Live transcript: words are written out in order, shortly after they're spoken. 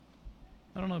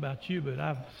I don't know about you, but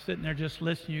I'm sitting there just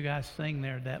listening to you guys sing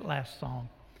there that last song.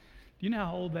 Do you know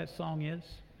how old that song is?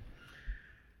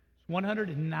 It's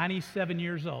 197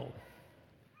 years old.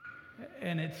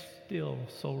 And it's still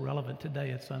so relevant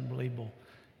today, it's unbelievable.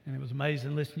 And it was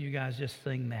amazing listening to you guys just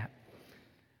sing that.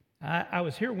 I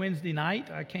was here Wednesday night.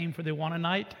 I came for the Awana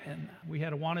night, and we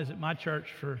had Awanas at my church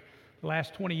for the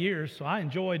last 20 years, so I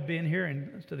enjoyed being here.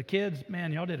 And to the kids,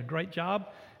 man, y'all did a great job.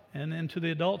 And then to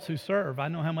the adults who serve, I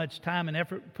know how much time and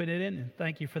effort put it in, and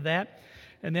thank you for that.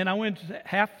 And then I went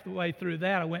halfway through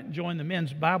that, I went and joined the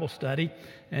men's Bible study,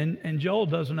 and Joel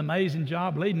does an amazing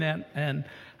job leading that, and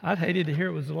I hated to hear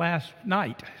it was the last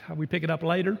night. We pick it up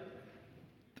later.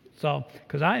 So,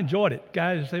 because I enjoyed it.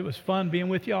 Guys, it was fun being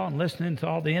with y'all and listening to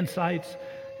all the insights.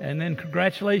 And then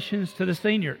congratulations to the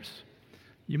seniors.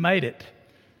 You made it.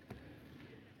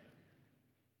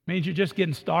 Means you're just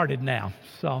getting started now.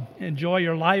 So enjoy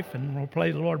your life, and we'll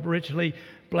pray the Lord richly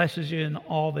blesses you in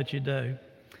all that you do.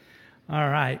 All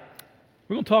right.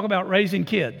 We're going to talk about raising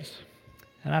kids.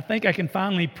 And I think I can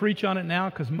finally preach on it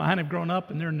now because mine have grown up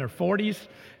and they're in their 40s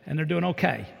and they're doing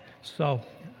okay. So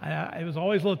it was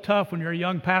always a little tough when you're a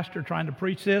young pastor trying to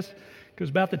preach this, because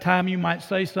about the time you might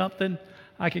say something,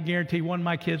 I could guarantee one of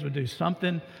my kids would do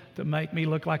something to make me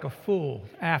look like a fool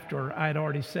after I'd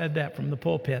already said that from the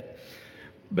pulpit.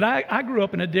 But I grew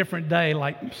up in a different day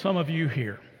like some of you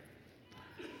here.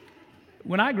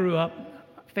 When I grew up,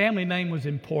 family name was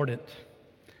important.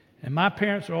 And my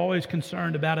parents were always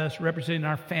concerned about us representing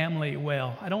our family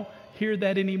well. I don't hear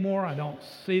that anymore. I don't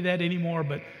see that anymore,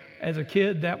 but as a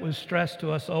kid, that was stressed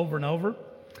to us over and over.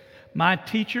 My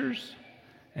teachers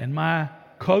and my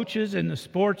coaches in the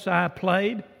sports I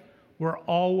played were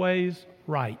always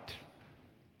right.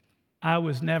 I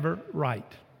was never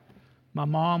right. My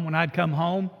mom, when I'd come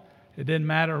home, it didn't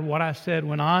matter what I said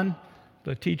went on.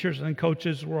 The teachers and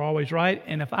coaches were always right.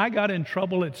 And if I got in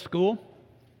trouble at school,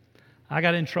 I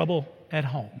got in trouble at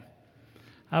home.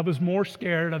 I was more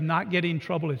scared of not getting in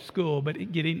trouble at school,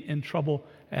 but getting in trouble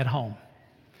at home.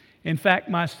 In fact,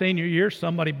 my senior year,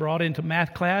 somebody brought into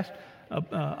math class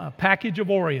a package of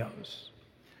Oreos.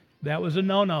 That was a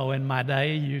no-no in my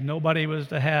day. Nobody was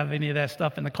to have any of that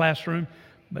stuff in the classroom,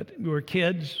 but we were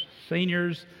kids,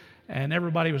 seniors, and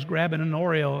everybody was grabbing an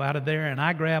Oreo out of there, and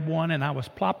I grabbed one, and I was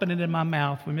plopping it in my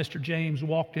mouth when Mr. James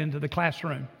walked into the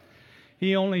classroom.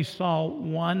 He only saw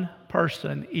one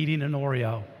person eating an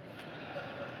Oreo.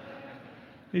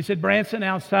 He said, "Branson,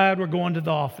 outside, we're going to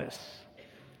the office."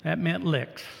 That meant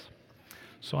licks.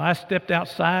 So I stepped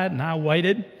outside and I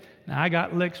waited. Now I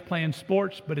got licks playing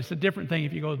sports, but it's a different thing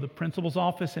if you go to the principal's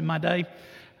office in my day.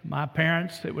 My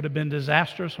parents, it would have been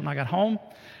disastrous when I got home.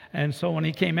 And so when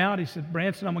he came out, he said,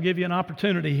 "Branson, I'm going to give you an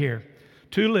opportunity here.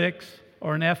 2 licks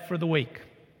or an F for the week."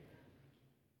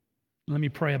 Let me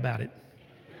pray about it.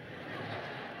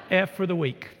 F for the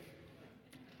week.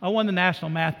 I won the national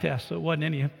math test, so it wasn't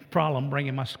any problem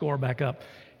bringing my score back up.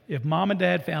 If mom and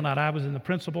dad found out I was in the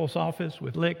principal's office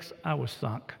with licks, I was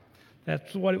sunk.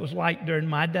 That's what it was like during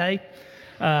my day.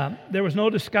 There was no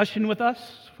discussion with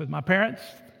us, with my parents.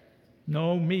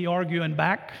 No me arguing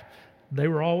back. They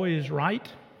were always right.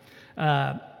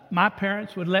 My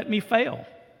parents would let me fail.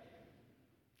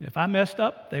 If I messed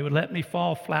up, they would let me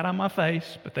fall flat on my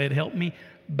face, but they'd help me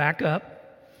back up.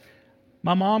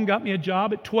 My mom got me a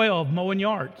job at 12 mowing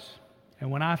yards.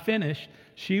 And when I finished,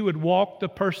 she would walk the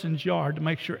person's yard to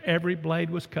make sure every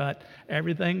blade was cut,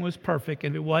 everything was perfect.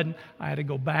 And if it wasn't, I had to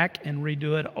go back and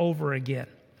redo it over again.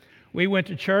 We went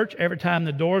to church every time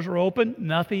the doors were open.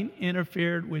 Nothing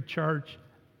interfered with church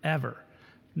ever.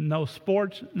 No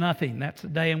sports, nothing. That's the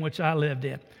day in which I lived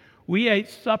in. We ate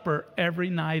supper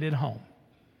every night at home.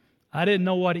 I didn't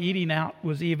know what eating out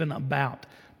was even about.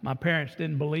 My parents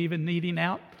didn't believe in eating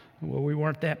out. Well, we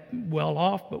weren't that well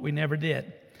off, but we never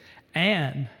did.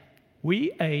 And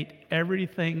we ate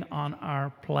everything on our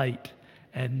plate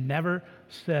and never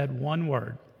said one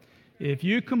word. If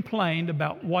you complained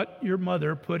about what your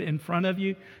mother put in front of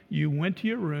you, you went to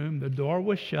your room, the door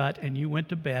was shut, and you went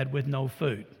to bed with no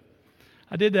food.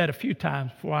 I did that a few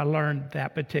times before I learned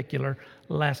that particular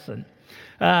lesson.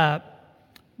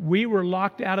 We were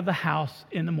locked out of the house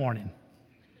in the morning.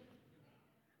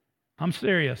 I'm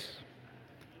serious.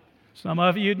 Some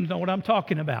of you know what I'm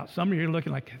talking about. Some of you are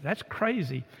looking like, that's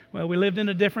crazy. Well, we lived in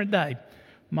a different day.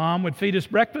 Mom would feed us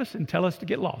breakfast and tell us to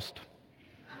get lost.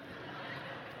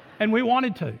 And we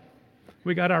wanted to.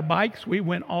 We got our bikes. We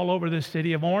went all over the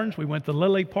city of Orange. We went to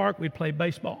Lily Park. We played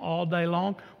baseball all day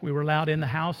long. We were allowed in the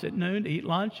house at noon to eat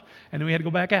lunch, and then we had to go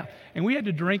back out. And we had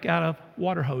to drink out of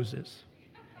water hoses.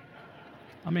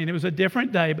 I mean, it was a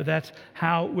different day, but that's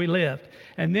how we lived.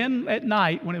 And then at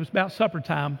night, when it was about supper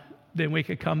time, then we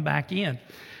could come back in.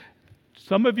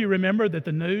 Some of you remember that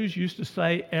the news used to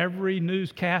say every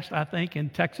newscast, I think, in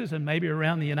Texas and maybe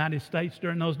around the United States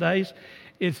during those days,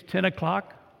 it's 10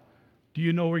 o'clock. Do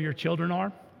you know where your children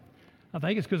are? I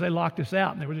think it's because they locked us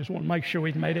out and they were just wanting to make sure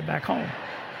we'd made it back home.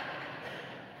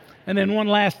 And then one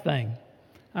last thing.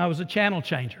 I was a channel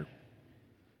changer.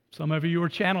 Some of you were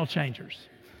channel changers.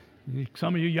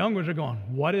 Some of you young ones are going,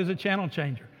 what is a channel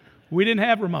changer? We didn't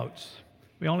have remotes.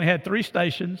 We only had 3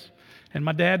 stations, and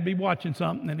my dad would be watching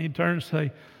something, and he'd turn and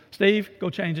say, Steve, go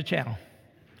change the channel.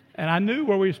 And I knew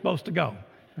where we were supposed to go,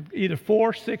 either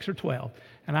 4, 6, or 12.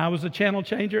 And I was a channel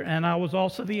changer, and I was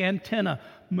also the antenna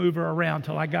mover around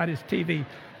till I got his TV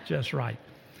just right.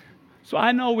 So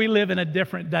I know we live in a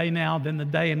different day now than the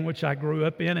day in which I grew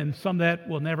up in, and some of that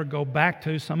we'll never go back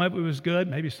to. Some of it was good,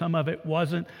 maybe some of it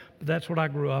wasn't, but that's what I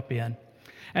grew up in.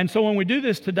 And so when we do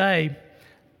this today,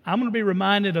 I'm going to be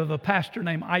reminded of a pastor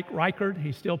named Ike Reichard.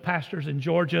 He still pastors in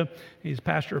Georgia. He's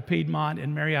pastor of Piedmont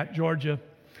in Marietta, Georgia.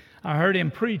 I heard him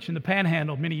preach in the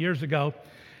Panhandle many years ago,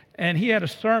 and he had a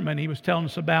sermon he was telling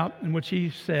us about in which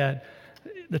he said,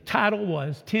 the title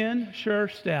was 10 Sure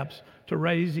Steps to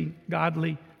Raising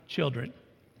Godly Children.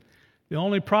 The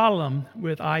only problem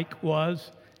with Ike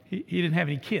was he didn't have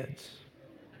any kids.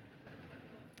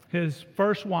 His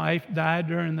first wife died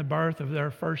during the birth of their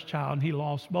first child, and he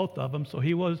lost both of them. So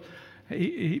he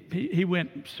went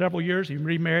several years, he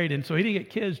remarried, and so he didn't get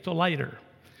kids till later.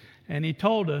 And he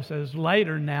told us as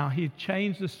later now, he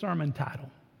changed the sermon title.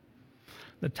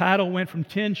 The title went from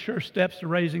 10 Sure Steps to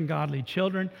Raising Godly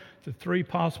Children to 3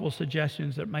 possible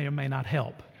suggestions that may or may not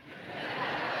help.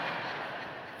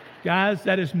 Guys,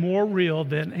 that is more real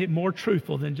more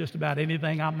truthful than just about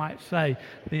anything I might say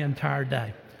the entire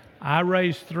day. I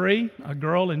raised 3, a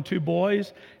girl and 2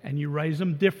 boys, and you raise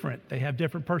them different. They have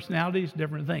different personalities,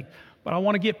 different things. But I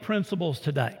want to get principles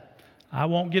today. I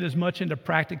won't get as much into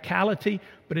practicality,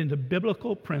 but into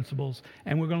biblical principles.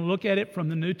 And we're going to look at it from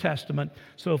the New Testament.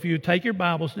 So if you take your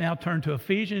Bibles now, turn to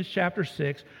Ephesians chapter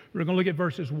 6. We're going to look at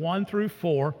verses 1 through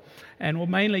 4. And we'll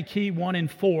mainly key 1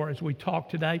 and 4 as we talk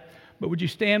today. But would you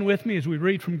stand with me as we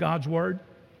read from God's Word?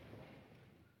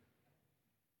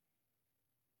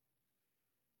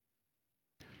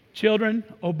 Children,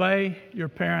 obey your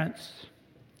parents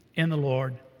in the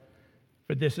Lord,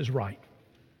 for this is right.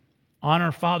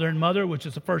 Honor father and mother, which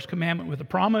is the first commandment with a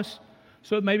promise,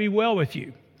 so it may be well with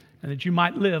you, and that you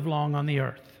might live long on the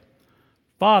earth.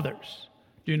 Fathers,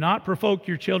 do not provoke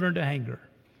your children to anger,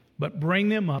 but bring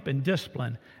them up in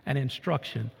discipline and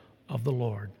instruction of the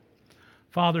Lord.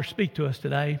 Father, speak to us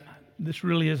today. This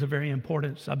really is a very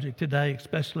important subject today,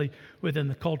 especially within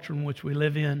the culture in which we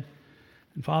live in.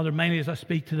 And Father, mainly as I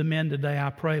speak to the men today, I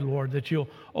pray, Lord, that you'll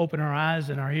open our eyes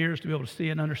and our ears to be able to see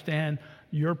and understand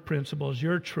your principles,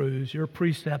 your truths, your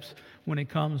precepts when it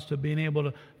comes to being able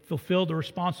to fulfill the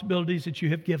responsibilities that you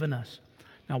have given us.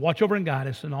 Now watch over and guide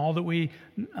us in all that we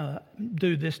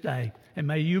do this day. And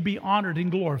may you be honored and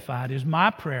glorified is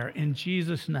my prayer in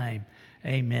Jesus' name.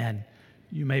 Amen.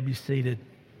 You may be seated.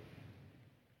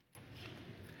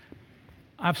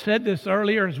 I've said this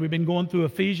earlier as we've been going through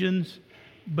Ephesians,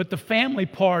 but the family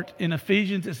part in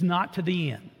Ephesians is not to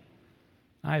the end.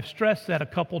 I have stressed that a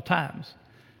couple times.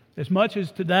 As much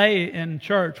as today in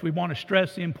church we want to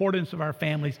stress the importance of our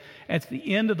families, at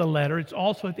the end of the letter, it's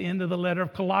also at the end of the letter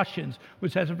of Colossians,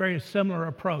 which has a very similar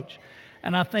approach.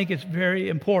 And I think it's very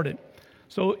important.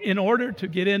 So in order to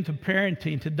get into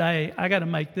parenting today, I got to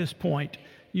make this point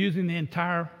using the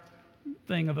entire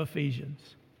thing of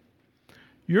Ephesians.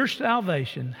 Your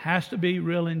salvation has to be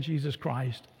real in Jesus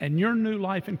Christ, and your new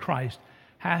life in Christ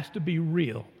has to be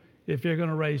real if you're going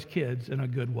to raise kids in a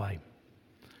good way.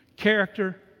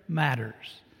 Character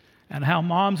matters, and how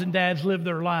moms and dads live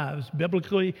their lives,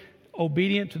 biblically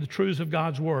obedient to the truths of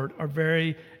God's Word, are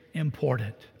very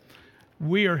important.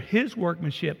 We are His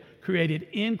workmanship, created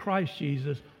in Christ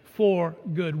Jesus for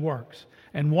good works.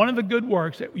 And one of the good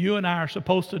works that you and I are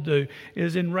supposed to do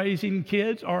is in raising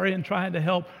kids or in trying to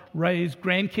help raise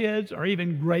grandkids or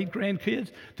even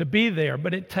great-grandkids to be there.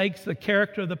 But it takes the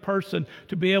character of the person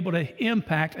to be able to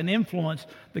impact and influence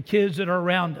the kids that are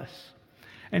around us.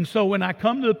 And so when I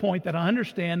come to the point that I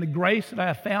understand the grace that I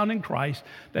have found in Christ,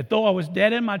 that though I was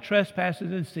dead in my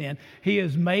trespasses and sin, He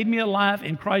has made me alive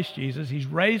in Christ Jesus. He's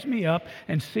raised me up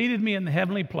and seated me in the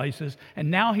heavenly places. And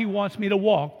now He wants me to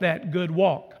walk that good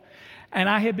walk. And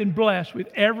I have been blessed with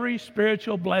every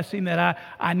spiritual blessing that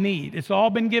I need. It's all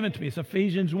been given to me. It's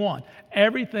Ephesians 1.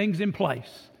 Everything's in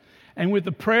place. And with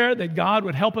the prayer that God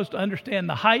would help us to understand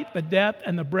the height, the depth,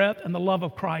 and the breadth, and the love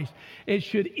of Christ, it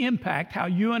should impact how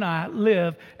you and I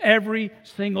live every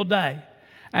single day.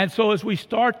 And so as we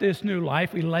start this new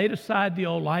life, we laid aside the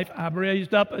old life. I've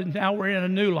raised up, and now we're in a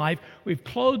new life. We've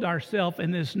clothed ourselves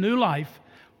in this new life.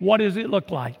 What does it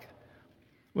look like?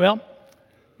 Well,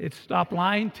 it's stop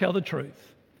lying, tell the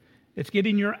truth. It's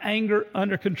getting your anger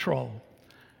under control.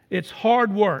 It's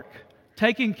hard work,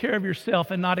 taking care of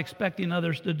yourself and not expecting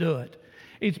others to do it.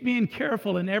 It's being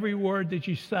careful in every word that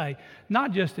you say,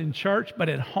 not just in church, but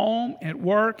at home, at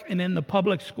work, and in the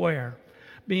public square.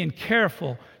 Being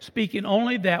careful, speaking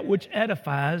only that which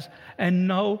edifies, and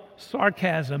no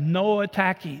sarcasm, no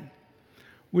attacking.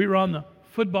 We were on the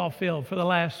football field for the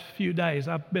last few days.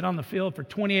 I've been on the field for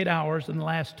 28 hours in the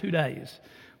last 2 days.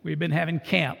 We've been having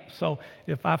camp. So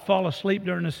if I fall asleep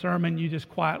during the sermon, you just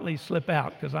quietly slip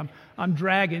out because I'm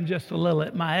dragging just a little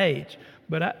at my age.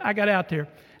 But I got out there.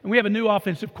 And we have a new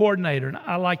offensive coordinator, and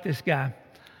I like this guy.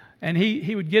 And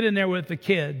he would get in there with the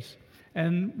kids,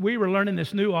 and we were learning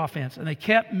this new offense, and they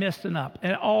kept messing up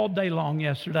and all day long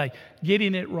yesterday,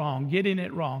 getting it wrong.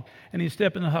 And he'd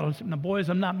step in the huddle and say, "Now, boys,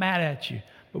 I'm not mad at you,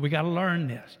 but we got to learn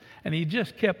this." And he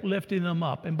just kept lifting them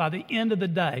up. And by the end of the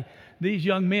day, these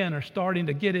young men are starting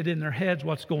to get it in their heads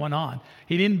what's going on.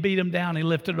 He didn't beat them down, he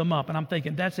lifted them up. And I'm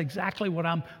thinking, that's exactly what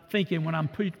I'm thinking when I'm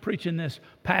preaching this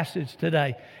passage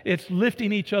today. It's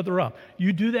lifting each other up.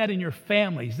 You do that in your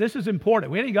families. This is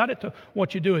important. We ain't got it to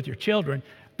what you do with your children.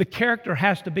 The character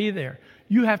has to be there.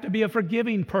 You have to be a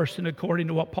forgiving person according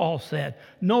to what Paul said.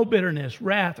 No bitterness,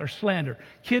 wrath, or slander.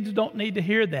 Kids don't need to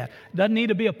hear that. It doesn't need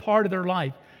to be a part of their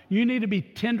life. You need to be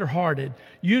tenderhearted.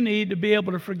 You need to be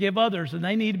able to forgive others, and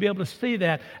they need to be able to see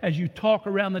that as you talk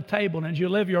around the table and as you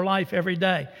live your life every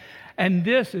day. And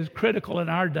this is critical in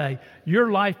our day. Your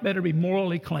life better be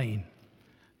morally clean.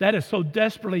 That is so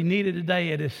desperately needed today.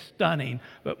 It is stunning,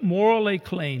 but morally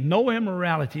clean. No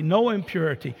immorality, no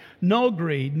impurity, no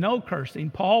greed, no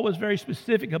cursing. Paul was very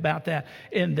specific about that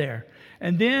in there.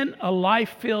 And then a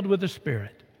life filled with the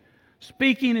Spirit,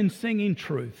 speaking and singing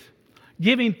truth,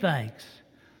 giving thanks,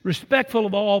 respectful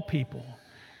of all people.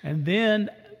 And then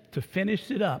to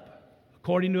finish it up,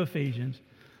 according to Ephesians,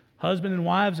 husband and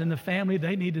wives in the family,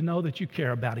 they need to know that you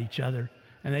care about each other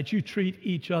and that you treat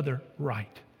each other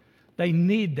right. They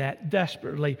need that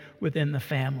desperately within the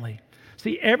family.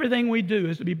 See, everything we do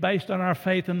is to be based on our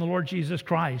faith in the Lord Jesus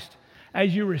Christ.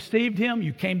 As you received Him,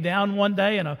 you came down one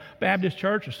day in a Baptist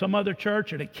church or some other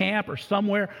church or at a camp or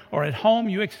somewhere or at home,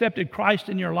 you accepted Christ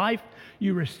in your life.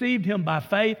 You received Him by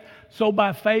faith. So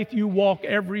by faith, you walk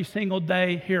every single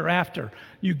day hereafter.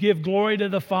 You give glory to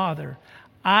the Father.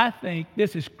 I think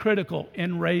this is critical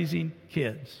in raising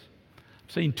kids.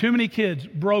 I've seen too many kids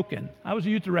broken. I was a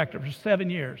youth director for 7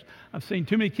 years. I've seen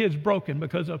too many kids broken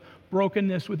because of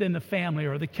brokenness within the family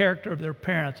or the character of their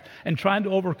parents and trying to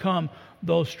overcome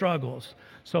those struggles.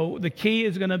 So the key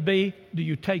is going to be, do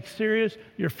you take serious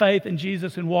your faith in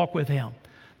Jesus and walk with Him?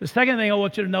 The second thing I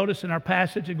want you to notice in our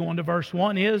passage and going to verse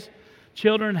 1 is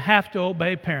children have to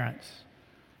obey parents.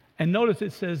 And notice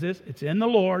it says this, it's in the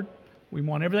Lord. We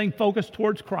want everything focused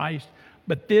towards Christ,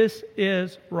 but this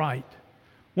is right.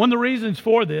 One of the reasons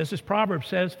for this is Proverbs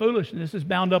says, foolishness is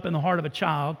bound up in the heart of a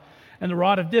child, and the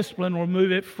rod of discipline will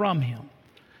remove it from him.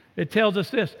 It tells us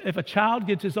this, if a child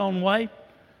gets his own way,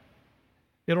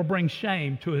 it'll bring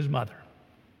shame to his mother.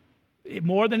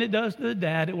 More than it does to the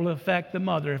dad, it will affect the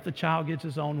mother if the child gets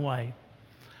his own way.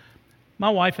 My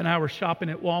wife and I were shopping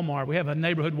at Walmart. We have a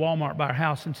neighborhood Walmart by our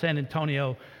house in San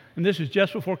Antonio, and this was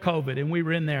just before COVID, and we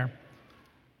were in there.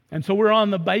 And so we're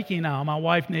on the baking aisle. My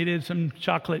wife needed some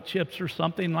chocolate chips or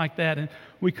something like that, and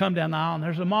we come down the aisle, and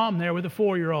there's a mom there with a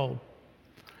 4-year-old.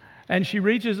 And she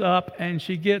reaches up, and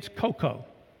she gets cocoa,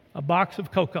 a box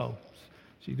of cocoa.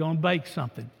 She's going to bake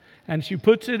something. And she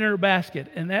puts it in her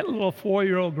basket, and that little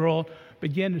 4-year-old girl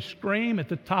began to scream at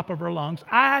the top of her lungs,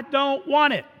 "I don't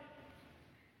want it."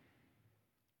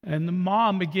 And the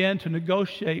mom began to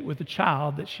negotiate with the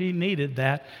child that she needed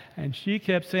that, and she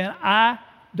kept saying, "I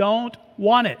don't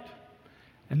want it."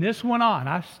 And this went on.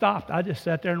 I stopped. I just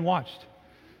sat there and watched.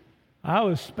 I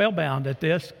was spellbound at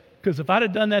this, because if I'd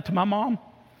have done that to my mom,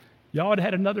 y'all would have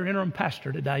had another interim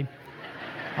pastor today.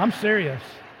 I'm serious.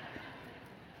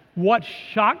 What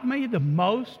shocked me the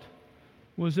most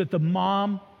was that the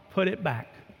mom put it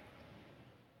back.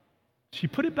 She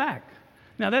put it back.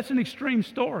 Now, that's an extreme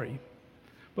story.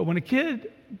 But when a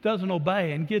kid doesn't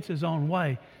obey and gets his own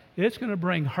way, it's going to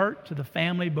bring hurt to the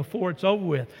family before it's over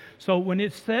with. So when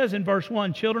it says in verse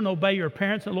 1, children, obey your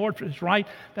parents and the Lord, for it's right,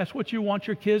 that's what you want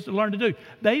your kids to learn to do.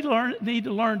 They need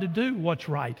to learn to do what's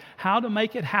right, how to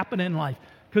make it happen in life.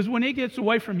 Because when it gets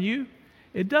away from you,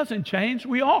 it doesn't change.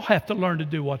 We all have to learn to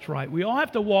do what's right. We all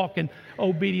have to walk in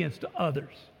obedience to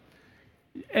others.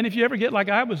 And if you ever get like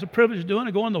I was privileged of doing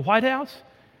and going to the White House,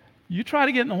 You try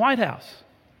to get in the White House.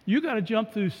 You got to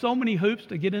jump through so many hoops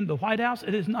to get into the White House.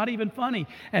 It is not even funny.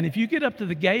 And if you get up to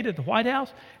the gate at the White House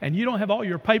and you don't have all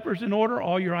your papers in order,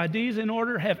 all your IDs in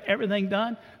order, have everything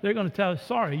done, they're going to tell you,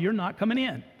 sorry, you're not coming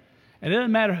in. And it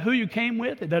doesn't matter who you came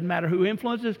with. It doesn't matter who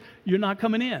influences. You're not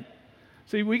coming in.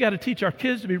 See, we got to teach our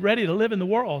kids to be ready to live in the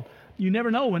world. You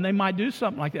never know when they might do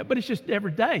something like that. But it's just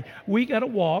every day. We got to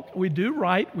walk. We do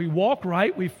right. We walk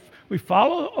right. We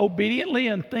follow obediently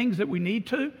in things that we need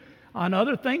to. On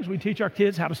other things, we teach our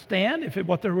kids how to stand if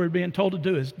what they're being told to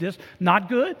do is just not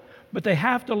good. But they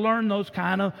have to learn those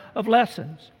kind of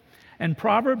lessons. And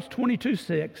Proverbs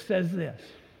 22:6 says this.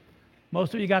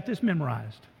 Most of you got this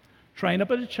memorized. Train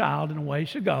up as a child in a way he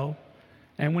should go,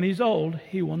 and when he's old,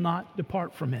 he will not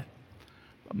depart from it.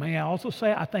 But may I also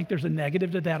say, I think there's a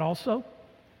negative to that also.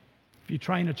 If you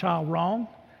train a child wrong,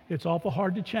 it's awful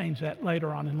hard to change that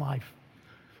later on in life.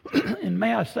 And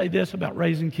may I say this about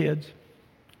raising kids?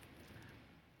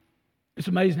 It's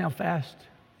amazing how fast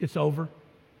it's over.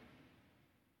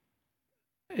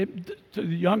 To the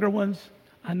younger ones,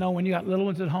 I know when you got little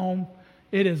ones at home,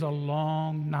 it is a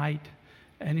long night,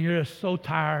 and you're just so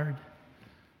tired.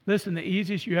 Listen, the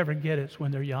easiest you ever get is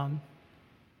when they're young.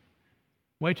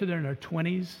 Wait till they're in their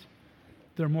 20s.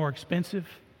 They're more expensive,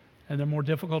 and they're more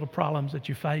difficult of problems that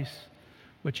you face.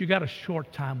 But you got a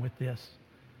short time with this.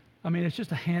 I mean, it's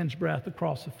just a hand's breadth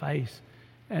across the face,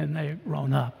 and they've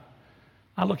grown up.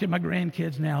 I look at my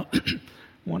grandkids now.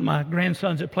 One of my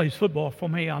grandsons that plays football for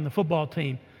me on the football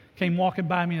team came walking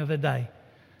by me the other day.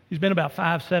 He's been about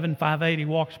 5'7", 5'8". He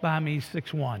walks by me, he's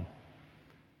 6'1".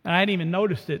 And I hadn't even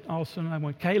noticed it. All of a sudden I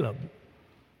went, Caleb.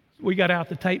 We got out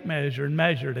the tape measure and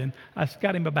measured, and I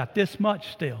got him about this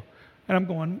much still. And I'm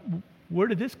going, where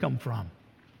did this come from?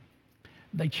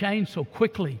 They change so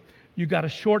quickly. You got a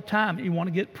short time. You want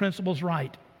to get principles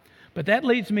right. But that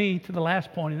leads me to the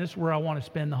last point, and this is where I want to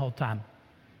spend the whole time.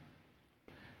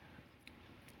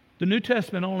 The New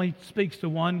Testament only speaks to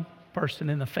one person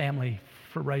in the family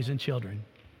for raising children.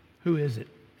 Who is it?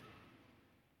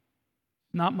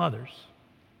 Not mothers.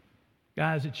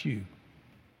 Guys, it's you.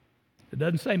 It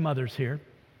doesn't say mothers here.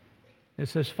 It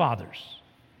says fathers.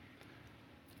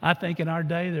 I think in our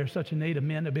day there's such a need of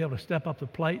men to be able to step up the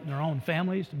plate in their own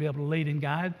families, to be able to lead and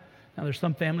guide. Now there's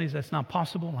some families that's not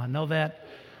possible, I know that.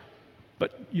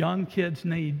 But young kids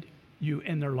need you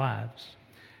in their lives.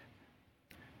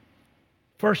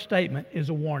 First statement is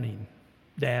a warning,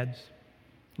 dads.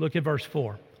 Look at verse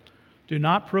 4. Do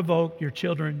not provoke your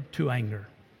children to anger.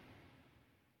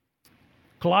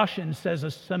 Colossians says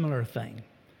a similar thing.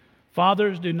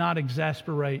 Fathers, do not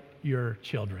exasperate your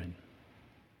children.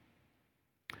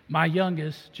 My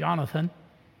youngest, Jonathan,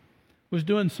 was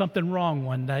doing something wrong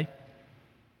one day.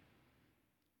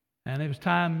 And it was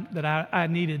time that I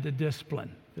needed to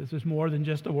discipline. This is more than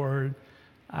just a word.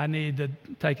 I need to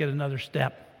take it another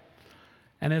step.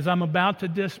 And as I'm about to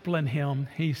discipline him,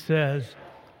 he says,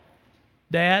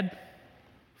 Dad,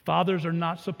 fathers are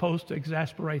not supposed to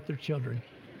exasperate their children.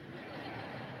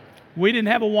 We didn't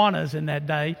have Awanas in that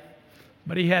day,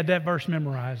 but he had that verse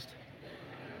memorized.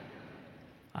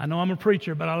 I know I'm a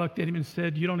preacher, but I looked at him and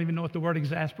said, you don't even know what the word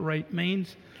exasperate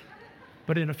means,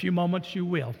 but in a few moments you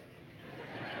will.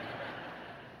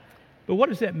 But what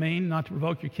does that mean, not to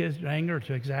provoke your kids to anger or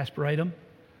to exasperate them?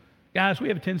 Guys, we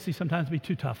have a tendency sometimes to be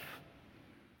too tough.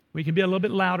 We can be a little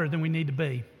bit louder than we need to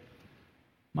be.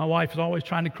 My wife is always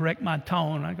trying to correct my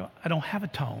tone. I go, I don't have a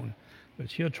tone, but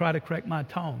she'll try to correct my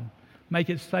tone, make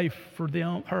it safe for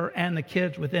them, her and the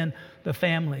kids within the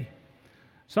family.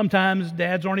 Sometimes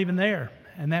dads aren't even there,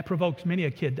 and that provokes many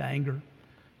a kid to anger.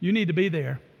 You need to be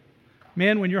there.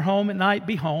 Men, when you're home at night,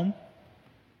 be home.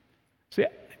 See,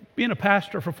 being a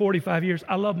pastor for 45 years,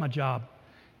 I love my job.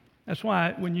 That's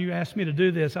why when you asked me to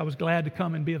do this, I was glad to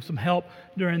come and be of some help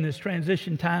during this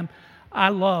transition time. I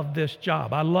love this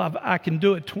job. I can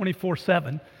do it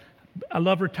 24/7. I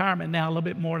love retirement now a little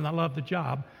bit more than I love the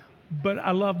job. But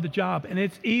I love the job, and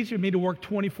it's easier for me to work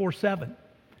 24/7.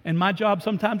 And my job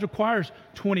sometimes requires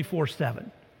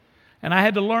 24/7. And I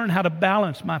had to learn how to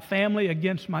balance my family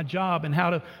against my job and how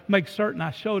to make certain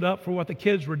I showed up for what the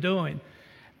kids were doing.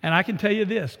 And I can tell you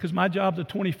this, because my job's a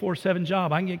 24/7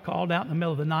 job. I can get called out in the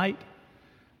middle of the night.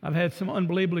 I've had some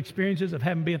unbelievable experiences of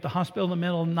having to be at the hospital in the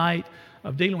middle of the night,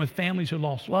 of dealing with families who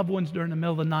lost loved ones during the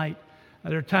middle of the night.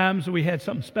 There are times we had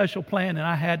something special planned and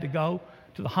I had to go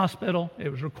to the hospital. It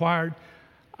was required.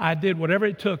 I did whatever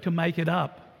it took to make it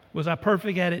up. Was I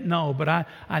perfect at it? No, but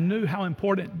I knew how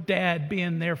important Dad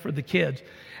being there for the kids.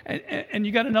 And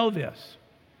you got to know this.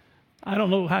 I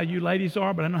don't know how you ladies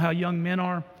are, but I know how young men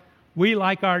are. We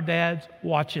like our dads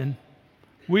watching.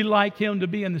 We like him to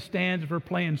be in the stands if we're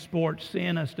playing sports,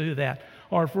 seeing us do that.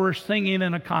 or if we're singing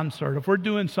in a concert, if we're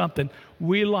doing something,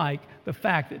 we like the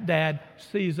fact that Dad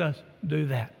sees us do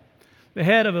that. The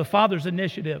head of the Father's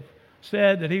Initiative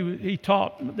said that he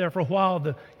taught there for a while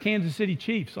the Kansas City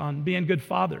Chiefs on being good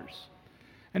fathers.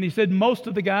 And he said most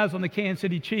of the guys on the Kansas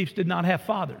City Chiefs did not have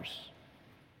fathers.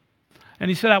 And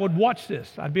he said, I would watch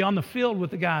this. I'd be on the field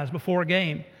with the guys before a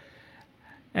game.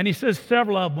 And he says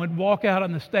several of them would walk out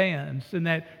on the stands in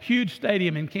that huge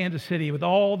stadium in Kansas City with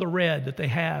all the red that they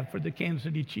have for the Kansas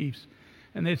City Chiefs.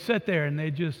 And they'd sit there and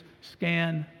they'd just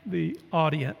scan the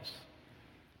audience.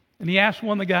 And he asked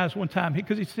one of the guys one time,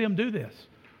 because he'd see him do this,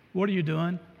 what are you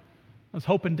doing? I was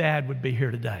hoping Dad would be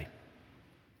here today.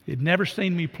 He'd never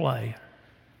seen me play.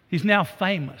 He's now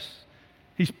famous.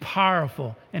 He's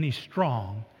powerful and he's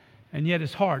strong. And yet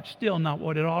his heart's still not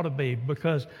what it ought to be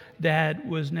because Dad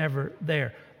was never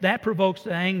there. That provokes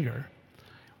the anger.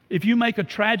 If you make a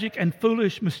tragic and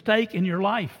foolish mistake in your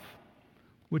life,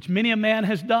 which many a man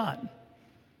has done,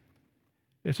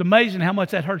 it's amazing how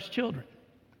much that hurts children.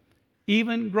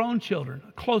 Even grown children.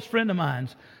 A close friend of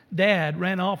mine's dad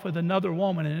ran off with another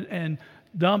woman and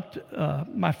dumped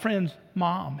my friend's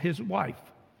mom, his wife.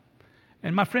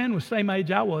 And my friend was the same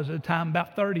age I was at the time,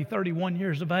 about 30, 31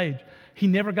 years of age. He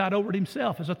never got over it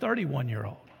himself as a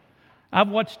 31-year-old. I've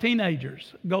watched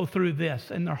teenagers go through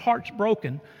this and their heart's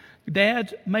broken.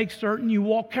 Dads, make certain you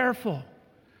walk careful.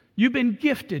 You've been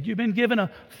gifted. You've been given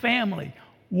a family.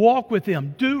 Walk with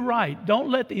them. Do right. Don't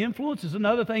let the influences and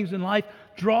other things in life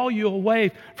draw you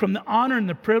away from the honor and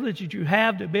the privilege that you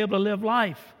have to be able to live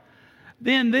life.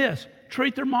 Then this,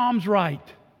 treat their moms right.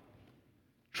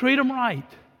 Treat them right.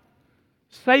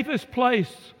 Safest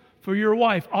place for your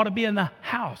wife ought to be in the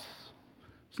house.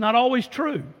 It's not always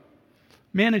true.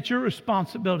 Men, it's your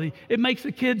responsibility. It makes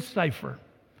the kids safer.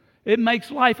 It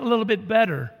makes life a little bit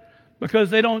better because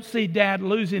they don't see Dad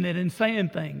losing it and saying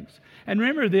things. And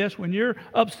remember this, when you're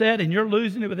upset and you're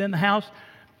losing it within the house,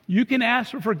 you can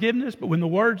ask for forgiveness, but when the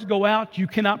words go out, you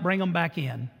cannot bring them back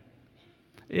in.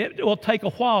 It will take a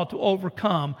while to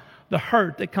overcome the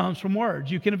hurt that comes from words.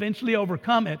 You can eventually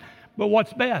overcome it, but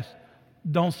what's best?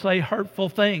 Don't say hurtful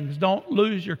things. Don't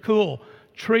lose your cool.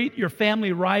 Treat your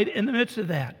family right in the midst of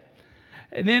that.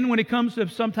 And then when it comes to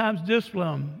sometimes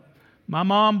discipline, my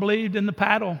mom believed in the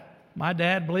paddle. My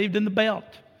dad believed in the belt.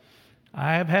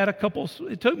 I have had a couple,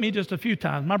 it took me just a few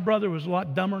times. My brother was a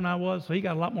lot dumber than I was, so he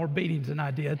got a lot more beatings than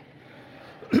I did.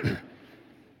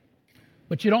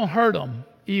 But you don't hurt them,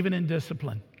 even in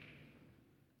discipline.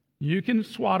 You can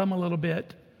swat them a little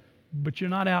bit, but you're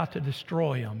not out to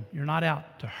destroy them. You're not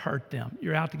out to hurt them.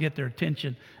 You're out to get their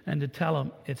attention and to tell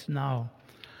them it's no.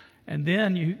 And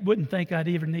then you wouldn't think I'd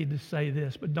even need to say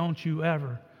this, but don't you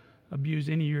ever abuse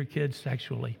any of your kids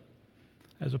sexually.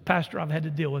 As a pastor, I've had to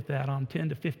deal with that on 10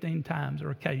 to 15 times or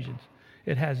occasions.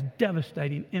 It has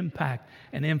devastating impact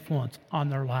and influence on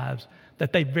their lives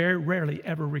that they very rarely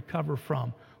ever recover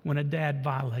from when a dad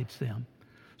violates them.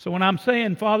 So when I'm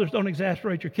saying fathers don't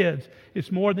exasperate your kids,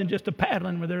 it's more than just a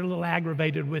paddling where they're a little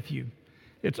aggravated with you.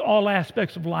 It's all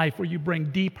aspects of life where you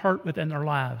bring deep hurt within their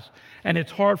lives, and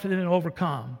it's hard for them to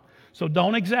overcome. So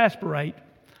don't exasperate.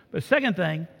 But second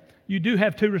thing, you do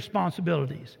have two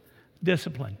responsibilities.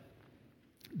 Discipline.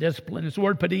 Discipline is the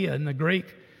word paideia in the Greek.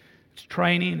 It's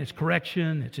training, it's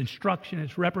correction, it's instruction,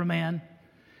 it's reprimand.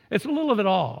 It's a little of it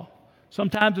all.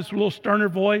 Sometimes it's a little sterner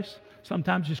voice,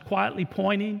 sometimes just quietly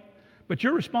pointing. But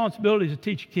your responsibility is to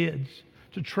teach kids,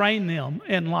 to train them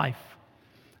in life.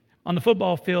 On the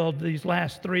football field these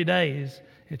last 3 days,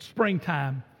 it's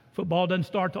springtime. Football doesn't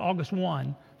start till August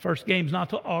 1. First game's not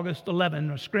till August 11,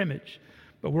 a scrimmage.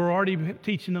 But we're already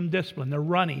teaching them discipline. They're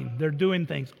running. They're doing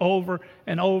things over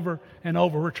and over and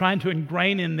over. We're trying to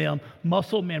ingrain in them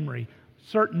muscle memory,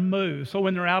 certain moves, so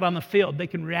when they're out on the field, they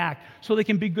can react, so they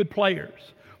can be good players.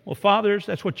 Well, fathers,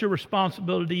 that's what your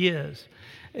responsibility is.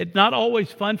 It's not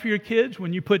always fun for your kids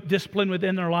when you put discipline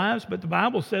within their lives, but the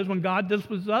Bible says when God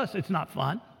disciplines us, it's not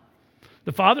fun.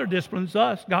 The Father disciplines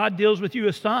us. God deals with you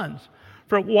as sons.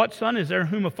 For what son is there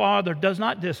whom a father does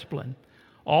not discipline?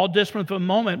 All discipline for a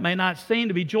moment may not seem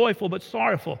to be joyful but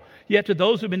sorrowful, yet to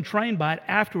those who have been trained by it,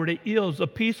 afterward it yields a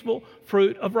peaceful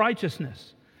fruit of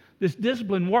righteousness. This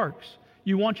discipline works.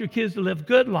 You want your kids to live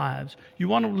good lives. You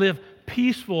want them to live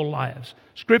peaceful lives.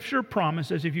 Scripture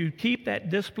promises if you keep that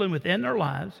discipline within their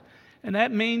lives, and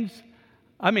that means,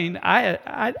 I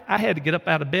had to get up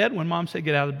out of bed when Mom said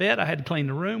get out of bed. I had to clean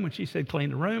the room when she said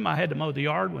clean the room. I had to mow the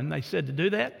yard when they said to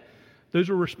do that. Those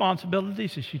were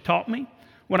responsibilities that she taught me.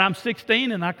 When I'm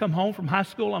 16 and I come home from high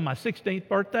school on my 16th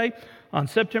birthday on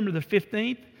September the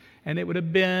 15th, and it would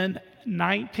have been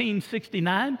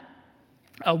 1969,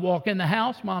 I walk in the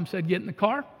house. Mom said, get in the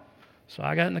car. So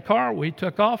I got in the car. We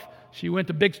took off. She went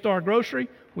to Big Star Grocery.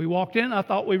 We walked in. I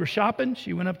thought we were shopping.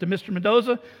 She went up to Mr.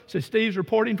 Mendoza, said, Steve's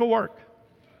reporting for work.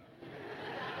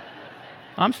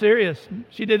 I'm serious.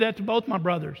 She did that to both my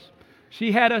brothers.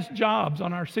 She had us jobs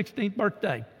on our 16th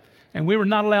birthday, and we were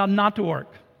not allowed not to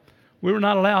work. We were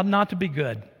not allowed not to be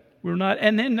good. We were not,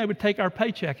 and then they would take our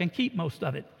paycheck and keep most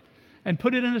of it and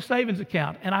put it in a savings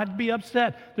account, and I'd be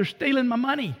upset. They're stealing my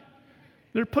money.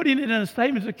 They're putting it in a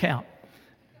savings account.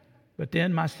 But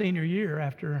then my senior year,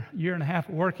 after a year and a half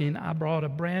of working, I brought a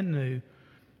brand new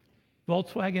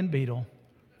Volkswagen Beetle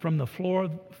from the floor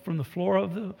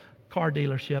of the car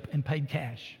dealership and paid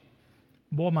cash.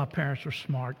 Boy, my parents were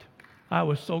smart. I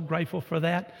was so grateful for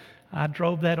that. I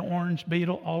drove that orange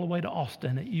Beetle all the way to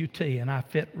Austin at UT, and I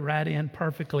fit right in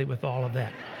perfectly with all of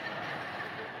that.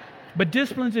 But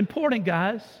discipline's important,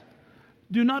 guys.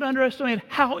 Do not underestimate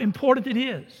how important it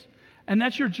is. And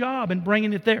that's your job in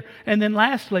bringing it there. And then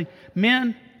lastly,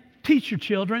 men, teach your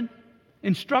children.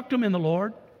 Instruct them in the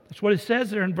Lord. That's what it says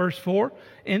there in verse 4.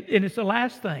 And it's the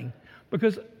last thing.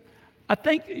 Because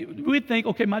we'd think,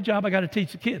 okay, my job, I got to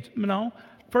teach the kids. No.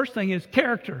 First thing is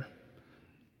character.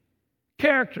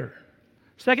 Character.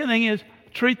 Second thing is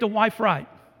treat the wife right.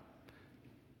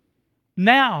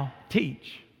 Now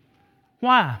teach.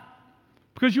 Why?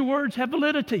 Because your words have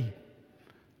validity.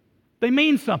 They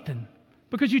mean something.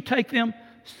 Because you take them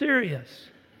serious.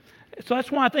 So that's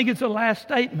why I think it's the last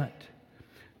statement.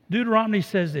 Deuteronomy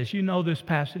says this. You know this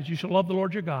passage. You shall love the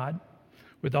Lord your God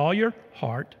with all your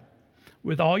heart,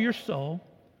 with all your soul,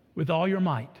 with all your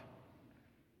might.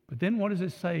 But then what does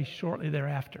it say shortly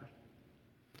thereafter?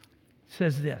 It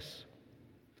says this.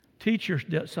 Teach your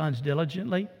sons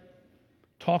diligently.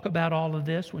 Talk about all of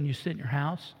this when you sit in your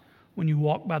house, when you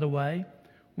walk by the way,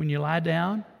 when you lie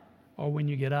down, or when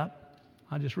you get up.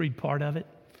 I'll just read part of it.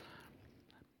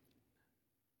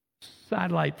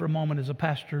 Sidelight for a moment as a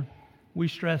pastor. We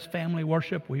stress family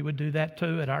worship. We would do that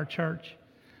too at our church.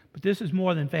 But this is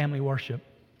more than family worship.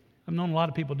 I've known a lot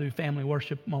of people do family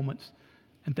worship moments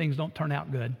and things don't turn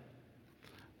out good.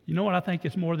 You know what I think?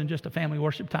 It's more than just a family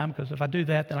worship time, because if I do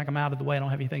that, then I come out of the way. I don't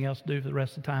have anything else to do for the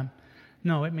rest of the time.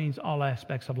 No, it means all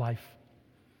aspects of life.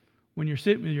 When you're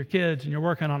sitting with your kids and you're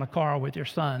working on a car with your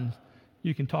sons,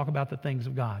 you can talk about the things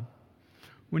of God.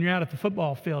 When you're out at the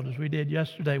football field, as we did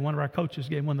yesterday, one of our coaches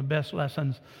gave one of the best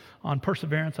lessons on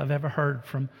perseverance I've ever heard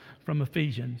from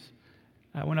Ephesians.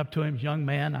 I went up to him, young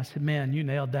man. I said, man, you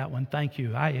nailed that one. Thank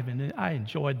you. I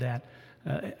enjoyed that.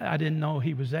 I didn't know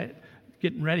he was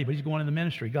getting ready, but he's going in the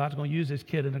ministry. God's going to use this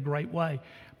kid in a great way.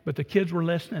 But the kids were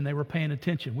listening. They were paying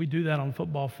attention. We do that on the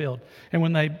football field. And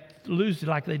when they lose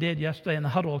like they did yesterday in the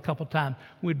huddle a couple times,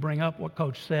 we'd bring up what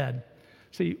Coach said.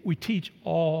 See, we teach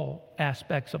all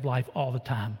aspects of life all the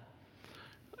time.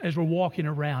 As we're walking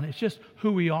around, it's just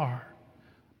who we are.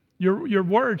 Your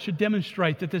words should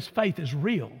demonstrate that this faith is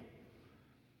real.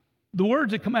 The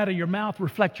words that come out of your mouth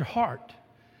reflect your heart.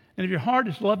 And if your heart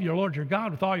is to love your Lord your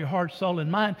God with all your heart, soul, and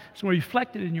mind, it's going to be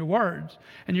reflected in your words.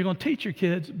 And you're going to teach your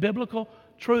kids biblical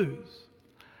truths.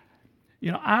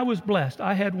 You know, I was blessed.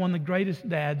 I had one of the greatest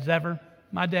dads ever.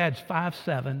 My dad's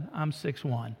 5'7", I'm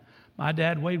 6'1". My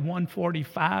dad weighed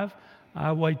 145.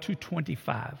 I weighed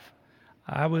 225.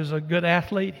 I was a good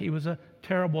athlete. He was a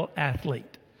terrible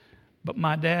athlete. But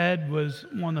my dad was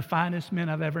one of the finest men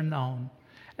I've ever known.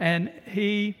 And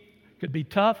he could be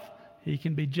tough. He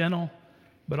can be gentle.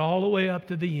 But all the way up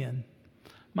to the end.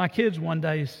 My kids one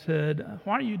day said,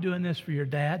 why are you doing this for your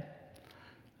dad?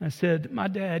 I said, my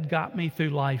dad got me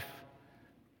through life.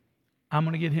 I'm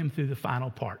going to get him through the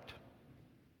final part.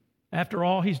 After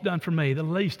all he's done for me, the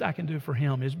least I can do for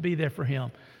him is be there for him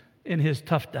in his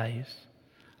tough days.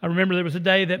 I remember there was a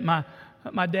day that my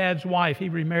dad's wife, he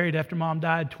remarried after Mom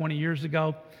died 20 years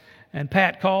ago, and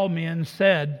Pat called me and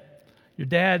said, your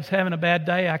dad's having a bad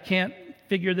day. I can't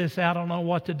figure this out. I don't know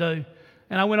what to do.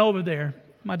 And I went over there.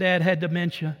 My dad had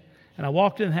dementia. And I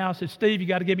walked in the house and said, Steve, you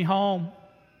got to get me home.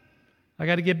 I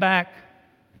got to get back.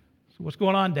 So what's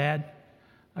going on, Dad?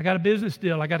 I got a business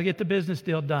deal. I got to get the business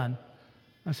deal done.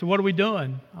 I said, what are we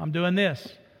doing? I'm doing this.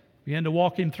 Began to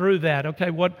walk him through that.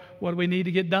 Okay, what do we need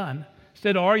to get done?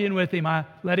 Instead of arguing with him, I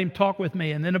let him talk with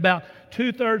me. And then about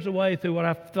 2/3 of the way through what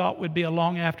I thought would be a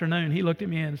long afternoon, he looked at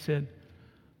me and said,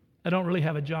 I don't really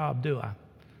have a job, do I?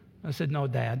 I said, no,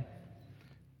 Dad.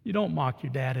 You don't mock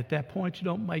your dad at that point. You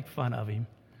don't make fun of him.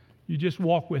 You just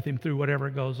walk with him through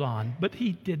whatever goes on. But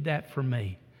he did that for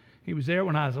me. He was there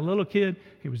when I was a little kid.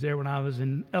 He was there when I was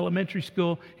in elementary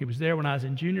school. He was there when I was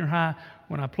in junior high.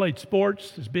 When I played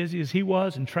sports, as busy as he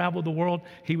was and traveled the world,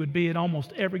 he would be at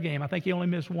almost every game. I think he only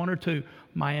missed 1 or 2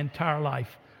 my entire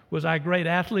life Was I a great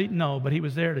athlete? No, but he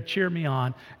was there to cheer me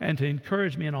on and to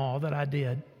encourage me in all that I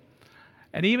did.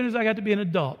 And even as I got to be an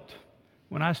adult,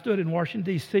 when I stood in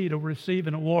Washington, D.C. to receive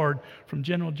an award from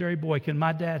General Jerry Boykin,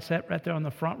 my dad sat right there on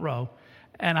the front row,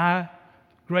 and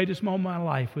greatest moment of my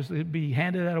life was to be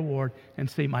handed that award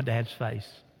and see my dad's face.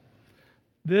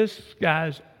 This,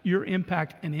 guys, your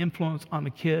impact and influence on the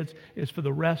kids is for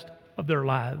the rest of their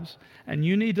lives. And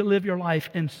you need to live your life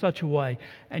in such a way.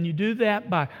 And you do that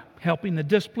by helping the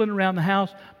discipline around the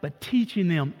house, but teaching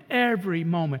them every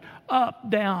moment, up,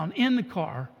 down, in the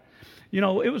car. You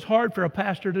know, it was hard for a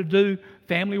pastor to do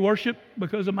family worship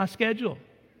because of my schedule.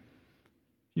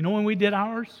 You know when we did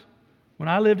ours? When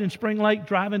I lived in Spring Lake,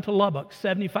 driving to Lubbock,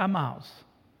 75 miles,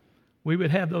 we would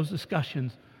have those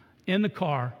discussions in the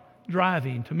car,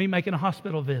 driving, to me making a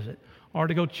hospital visit, or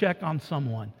to go check on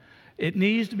someone. It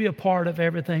needs to be a part of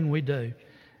everything we do.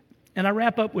 And I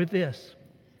wrap up with this.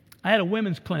 I had a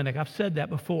women's clinic. I've said that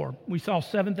before. We saw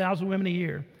 7,000 women a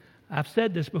year. I've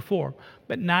said this before,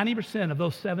 but 90% of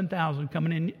those 7,000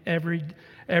 coming in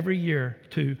every year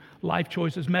to Life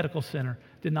Choices Medical Center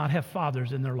did not have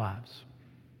fathers in their lives.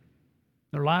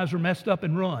 Their lives were messed up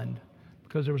and ruined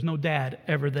because there was no dad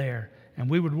ever there. And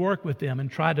we would work with them and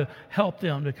try to help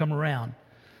them to come around.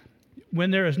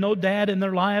 When there is no dad in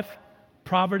their life,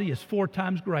 poverty is 4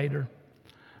 times greater.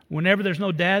 Whenever there's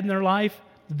no dad in their life,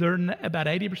 they're about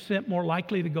 80% more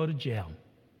likely to go to jail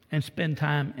and spend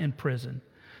time in prison.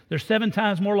 They're 7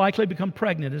 times more likely to become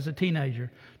pregnant as a teenager,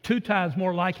 2 times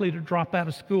more likely to drop out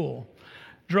of school.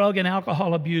 Drug and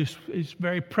alcohol abuse is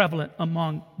very prevalent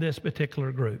among this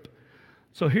particular group.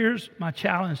 So here's my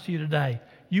challenge to you today.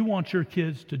 You want your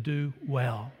kids to do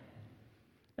well.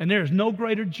 And there is no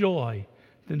greater joy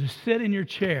than to sit in your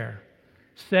chair,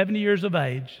 70 years of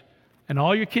age, and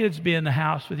all your kids be in the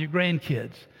house with your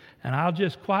grandkids. And I'll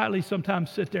just quietly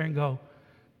sometimes sit there and go,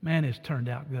 man, it's turned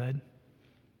out good.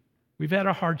 We've had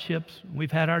our hardships,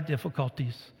 we've had our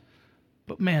difficulties,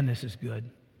 but man, this is good.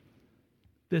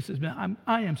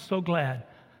 I am so glad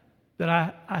that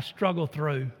I struggled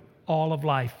through all of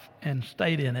life and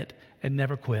stayed in it and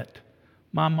never quit.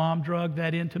 My mom drugged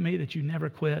that into me, that you never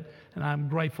quit, and I'm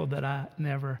grateful that I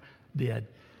never did.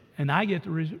 And I get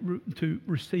to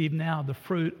receive now the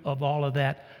fruit of all of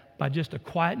that by just a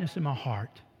quietness in my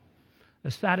heart, a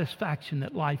satisfaction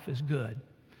that life is good,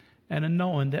 and a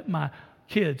knowing that my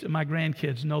kids and my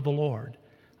grandkids know the Lord.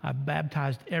 I've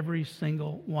baptized every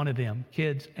single one of them,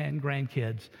 kids and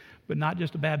grandkids, but not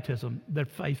just a baptism. They're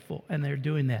faithful, and they're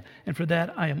doing that. And for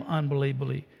that, I am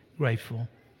unbelievably grateful.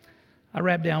 I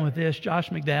wrap down with this. Josh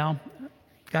McDowell,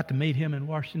 got to meet him in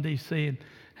Washington, D.C. and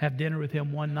have dinner with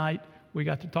him one night. We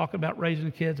got to talk about raising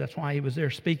the kids. That's why he was there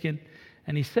speaking.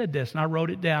 And he said this, and I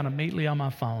wrote it down immediately on my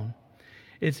phone.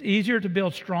 It's easier to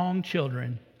build strong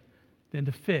children than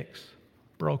to fix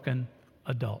broken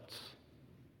adults.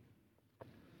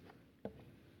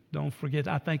 Don't forget,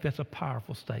 I think that's a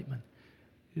powerful statement.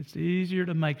 It's easier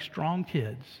to make strong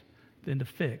kids than to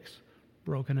fix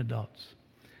broken adults.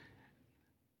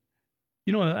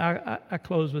 You know, I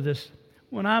close with this.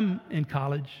 When I'm in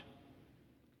college,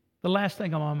 the last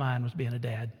thing on my mind was being a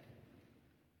dad.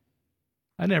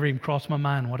 I never even crossed my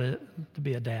mind to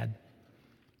be a dad.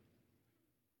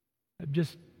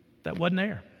 That wasn't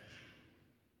there.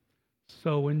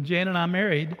 So when Jan and I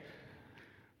married,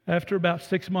 after about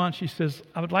 6 months, she says,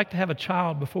 I would like to have a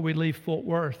child before we leave Fort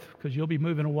Worth because you'll be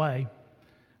moving away.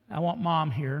 I want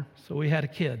mom here. So we had a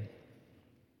kid.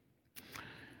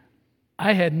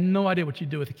 I had no idea what you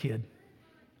do with a kid.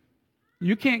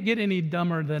 You can't get any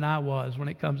dumber than I was when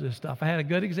it comes to this stuff. I had a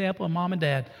good example of mom and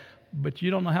dad, but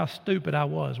you don't know how stupid I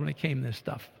was when it came to this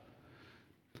stuff.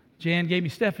 Jan gave me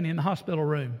Stephanie in the hospital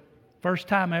room. First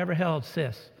time I ever held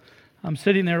Sis. I'm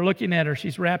sitting there looking at her.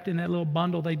 She's wrapped in that little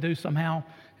bundle they do somehow,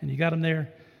 and you got them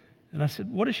there. And I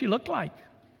said, what does she look like?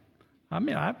 I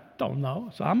mean, I don't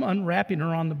know. So I'm unwrapping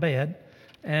her on the bed,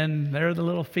 and there are the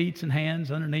little feet and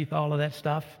hands underneath all of that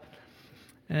stuff.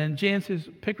 And Jan says,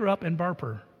 pick her up and burp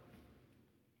her.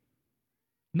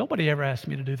 Nobody ever asked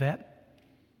me to do that.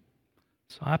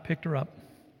 So I picked her up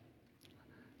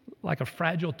like a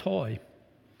fragile toy.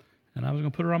 And I was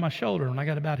going to put her on my shoulder. When I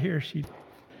got about here,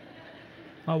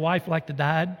 my wife liked to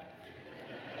die.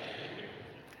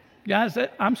 Guys,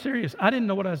 I'm serious. I didn't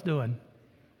know what I was doing.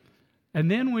 And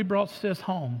then we brought Sis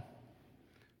home.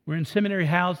 We're in seminary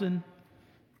housing,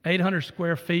 800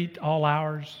 square feet, all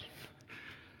ours.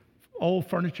 Old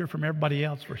furniture from everybody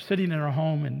else. We're sitting in our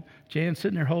home, and Jan's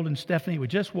sitting there holding Stephanie. We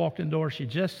just walked in the door. She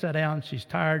just sat down. She's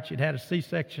tired. She'd had a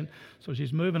C-section, so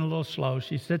she's moving a little slow.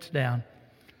 She sits down,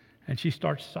 and she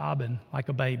starts sobbing like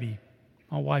a baby.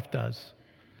 My wife does.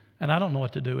 And I don't know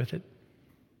what to do with it.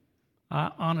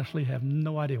 I honestly have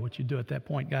no idea what you do at that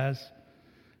point, guys.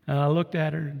 And I looked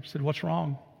at her and said, what's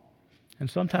wrong? And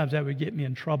sometimes that would get me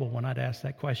in trouble when I'd ask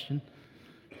that question.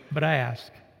 But I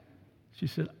asked. She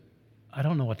said, I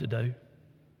don't know what to do.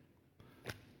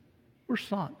 We're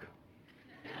sunk.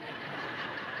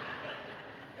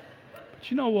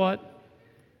 But you know what?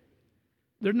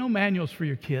 There are no manuals for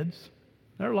your kids.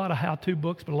 There are a lot of how-to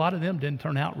books, but a lot of them didn't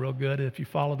turn out real good if you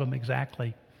followed them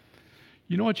exactly.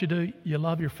 You know what you do? You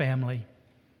love your family.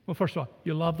 Well, first of all,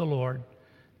 you love the Lord.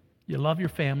 You love your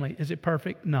family. Is it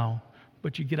perfect? No.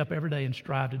 But you get up every day and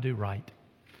strive to do right.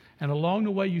 And along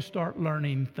the way, you start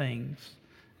learning things.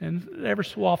 And every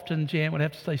so often, Jan would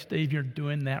have to say, Steve, you're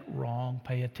doing that wrong.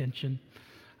 Pay attention.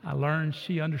 I learned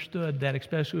she understood that,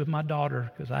 especially with my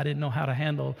daughter, because I didn't know how to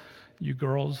handle you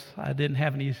girls. I didn't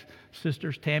have any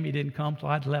sisters. Tammy didn't come till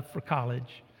I'd left for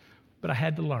college. But I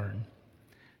had to learn.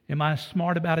 Am I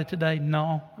smart about it today?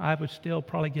 No. I would still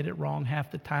probably get it wrong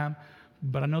half the time.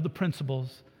 But I know the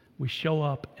principles. We show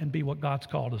up and be what God's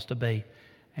called us to be.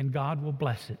 And God will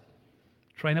bless it.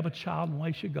 Train up a child in the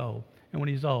way he should go. And when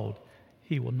he's old,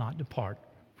 he will not depart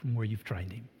from where you've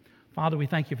trained him. Father, we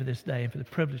thank you for this day and for the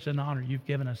privilege and honor you've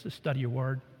given us to study your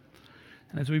word.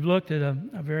 And as we've looked at a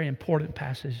very important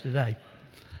passage today,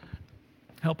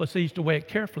 help us each to weigh it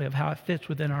carefully of how it fits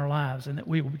within our lives and that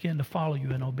we will begin to follow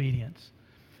you in obedience.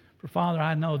 For Father,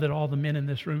 I know that all the men in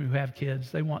this room who have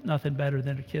kids, they want nothing better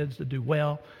than their kids to do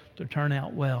well, to turn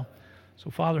out well. So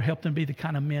Father, help them be the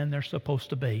kind of men they're supposed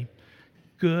to be.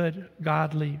 Good,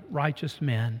 godly, righteous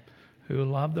men who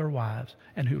love their wives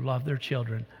and who love their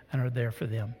children and are there for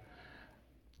them,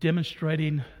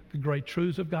 demonstrating the great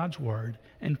truths of God's word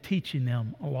and teaching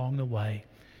them along the way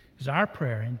is our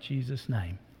prayer in Jesus'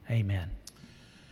 name. Amen.